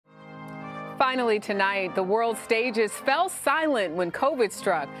Finally tonight, the world stages fell silent when COVID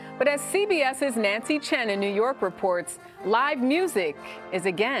struck. But as CBS's Nancy Chen in New York reports, live music is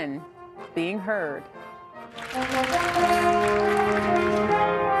again being heard.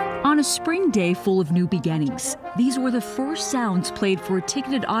 On a spring day full of new beginnings, these were the first sounds played for a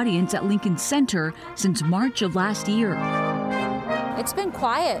ticketed audience at Lincoln Center since March of last year. It's been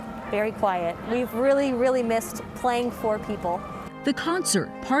quiet. Very quiet. We've really missed playing for people. The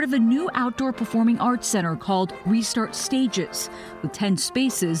concert, part of a new outdoor performing arts center called Restart Stages, with 10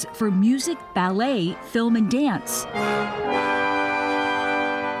 spaces for music, ballet, film, and dance.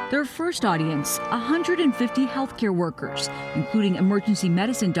 Their first audience, 150 healthcare workers, including emergency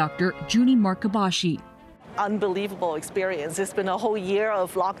medicine doctor Junie Markabashi. Unbelievable experience. It's been a whole year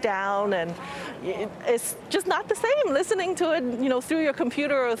of lockdown, and it's just not the same listening to it, through your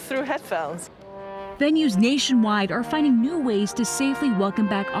computer or through headphones. Venues nationwide are finding new ways to safely welcome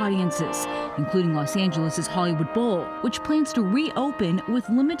back audiences, including Los Angeles' Hollywood Bowl, which plans to reopen with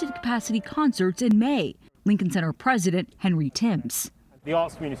limited capacity concerts in May. Lincoln Center President Henry Timms. The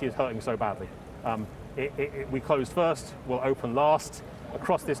arts community is hurting so badly. We closed first, we'll open last.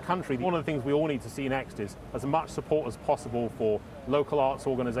 Across this country, one of the things we all need to see next is as much support as possible for local arts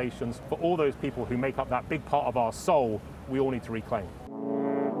organizations, for all those people who make up that big part of our soul we all need to reclaim.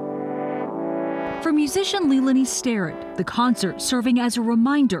 For musician Leilani Starrett, the concert serving as a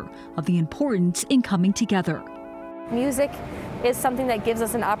reminder of the importance in coming together. Music is something that gives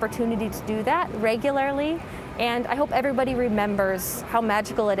us an opportunity to do that regularly, and I hope everybody remembers how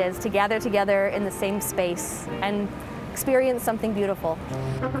magical it is to gather together in the same space and experience something beautiful.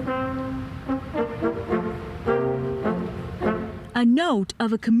 A note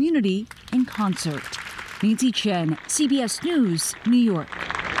of a community in concert. Nancy Chen, CBS News, New York.